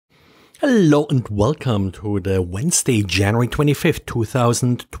Hello and welcome to the Wednesday, January 25th,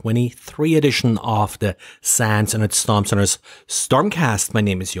 2023 edition of the SANS and its Storm Center's Stormcast. My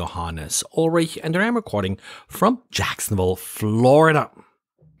name is Johannes Ulrich and I am recording from Jacksonville, Florida.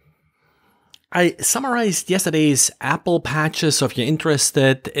 I summarized yesterday's Apple patches, so if you're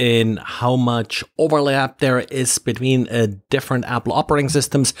interested in how much overlap there is between different Apple operating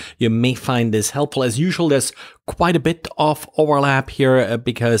systems, you may find this helpful. As usual, there's quite a bit of overlap here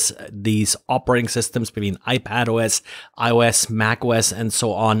because these operating systems between iPadOS, iOS, macOS, and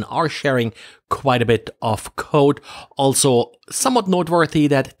so on are sharing quite a bit of code. Also, somewhat noteworthy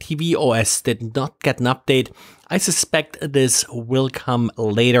that tvOS did not get an update. I suspect this will come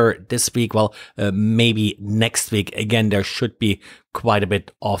later this week, maybe next week. Again, there should be quite a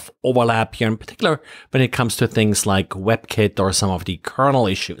bit of overlap here, in particular when it comes to things like WebKit or some of the kernel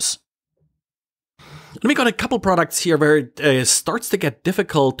issues. And we got a couple products here where it starts to get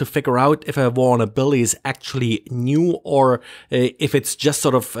difficult to figure out if a vulnerability is actually new or if it's just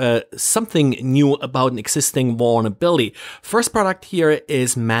sort of something new about an existing vulnerability. First product here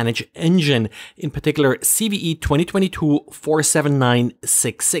is ManageEngine, in particular CVE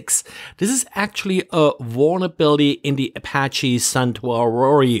 2022-47966. This is actually a vulnerability in the Apache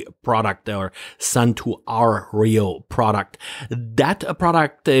Suntuari product or Suntuario product. That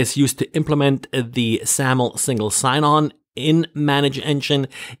product is used to implement the SAML single sign-on in ManageEngine.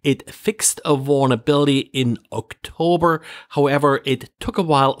 It fixed a vulnerability in October. However, it took a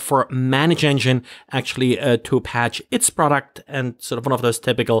while for ManageEngine actually to patch its product, and sort of one of those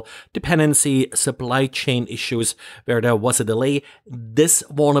typical dependency supply chain issues where there was a delay. This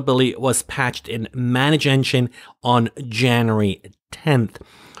vulnerability was patched in ManageEngine on January 10th.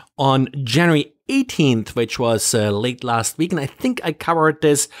 On January 18th, which was late last week, and I think I covered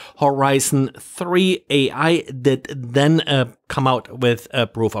this, Horizon 3 AI did then come out with a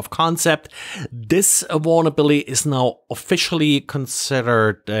proof of concept. This vulnerability is now officially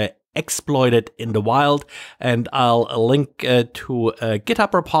considered exploited in the wild, and I'll link to a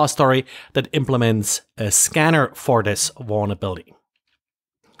GitHub repository that implements a scanner for this vulnerability.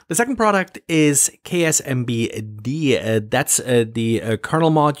 The second product is KSMBD. That's the kernel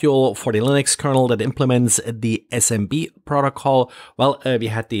module for the Linux kernel that implements the SMB protocol. Well, we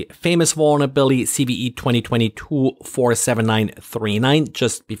had the famous vulnerability CVE 2022-47939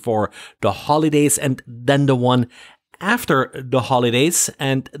 just before the holidays, and then the one after the holidays,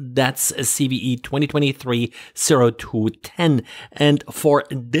 and that's CVE 2023-0210. And for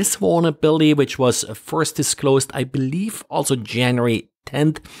this vulnerability, which was first disclosed, I believe, also January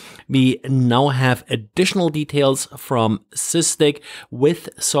 10th, we now have additional details from Sysdig with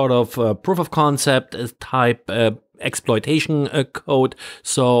sort of proof of concept type exploitation code.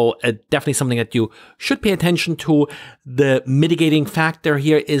 So definitely something that you should pay attention to. The mitigating factor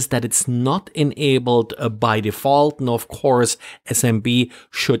here is that it's not enabled by default. And of course, SMB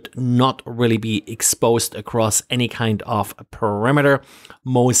should not really be exposed across any kind of perimeter.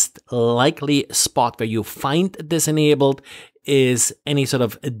 Most likely spot where you find this enabled is any sort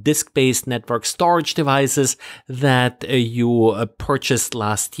of disk-based network storage devices that you purchased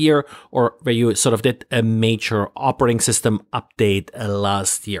last year, or where you sort of did a major operating system update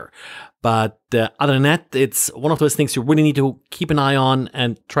last year. But other than that, it's one of those things you really need to keep an eye on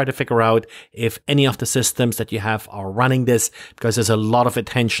and try to figure out if any of the systems that you have are running this, because there's a lot of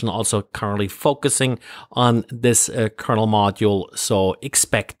attention also currently focusing on this kernel module. So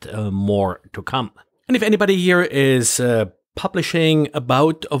expect more to come. And if anybody here is publishing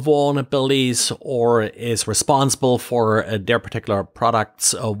about vulnerabilities or is responsible for their particular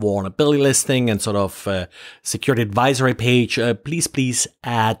product's vulnerability listing and sort of security advisory page, please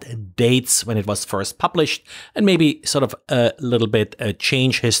add dates when it was first published and maybe sort of a little bit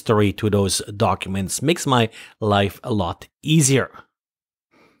change history to those documents. Makes my life a lot easier.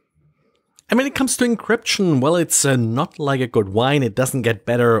 And when it comes to encryption, well, it's not like a good wine. It doesn't get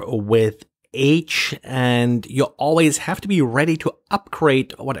better with age, and you always have to be ready to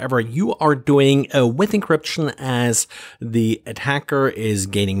upgrade whatever you are doing with encryption as the attacker is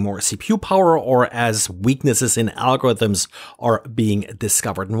gaining more CPU power or as weaknesses in algorithms are being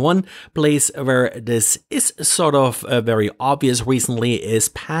discovered. And one place where this is sort of very obvious recently is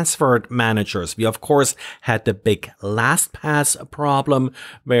password managers. We of course had the big LastPass problem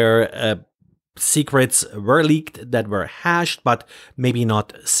where secrets were leaked that were hashed, but maybe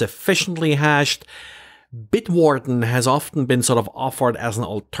not sufficiently hashed. Bitwarden has often been sort of offered as an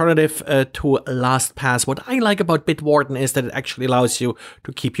alternative to LastPass. What I like about Bitwarden is that it actually allows you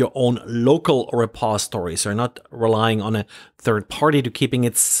to keep your own local repository. So you're not relying on a third party to keeping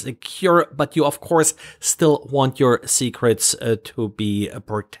it secure, but you of course still want your secrets to be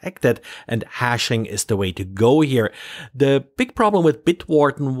protected, and hashing is the way to go here. The big problem with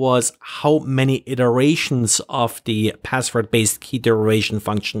Bitwarden was how many iterations of the password-based key derivation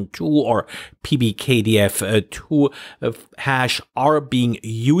function 2 or PBKDF2 hash are being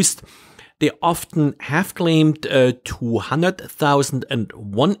used. They often have claimed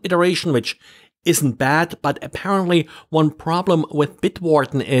 200,001 iteration, which isn't bad, but apparently one problem with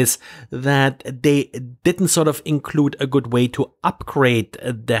Bitwarden is that they didn't sort of include a good way to upgrade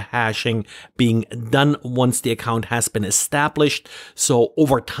the hashing being done once the account has been established. So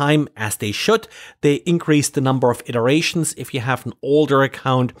over time, as they should, they increase the number of iterations. If you have an older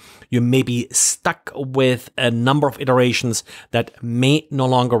account, you may be stuck with a number of iterations that may no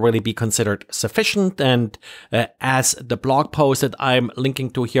longer really be considered sufficient. And as the blog post that I'm linking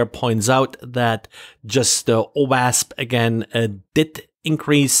to here points out, that just OWASP again did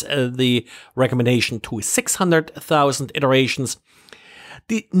increase the recommendation to 600,000 iterations.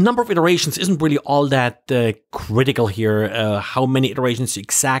 The number of iterations isn't really all that critical here. How many iterations you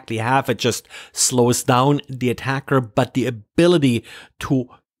exactly have, it just slows down the attacker, but the ability to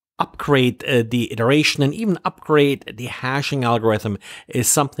upgrade the iteration and even upgrade the hashing algorithm is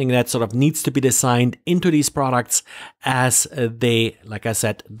something that sort of needs to be designed into these products, as they, like I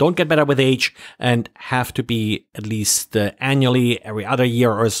said, don't get better with age and have to be at least annually, every other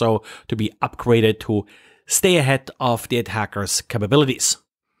year or so, to be upgraded to stay ahead of the attacker's capabilities.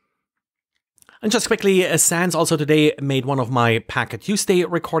 And just quickly, Sans also today made one of my Packet Tuesday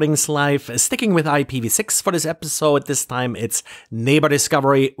recordings live, sticking with IPv6 for this episode. This time it's neighbor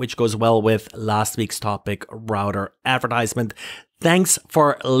discovery, which goes well with last week's topic, router advertisement. Thanks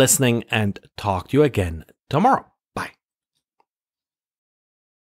for listening, and talk to you again tomorrow.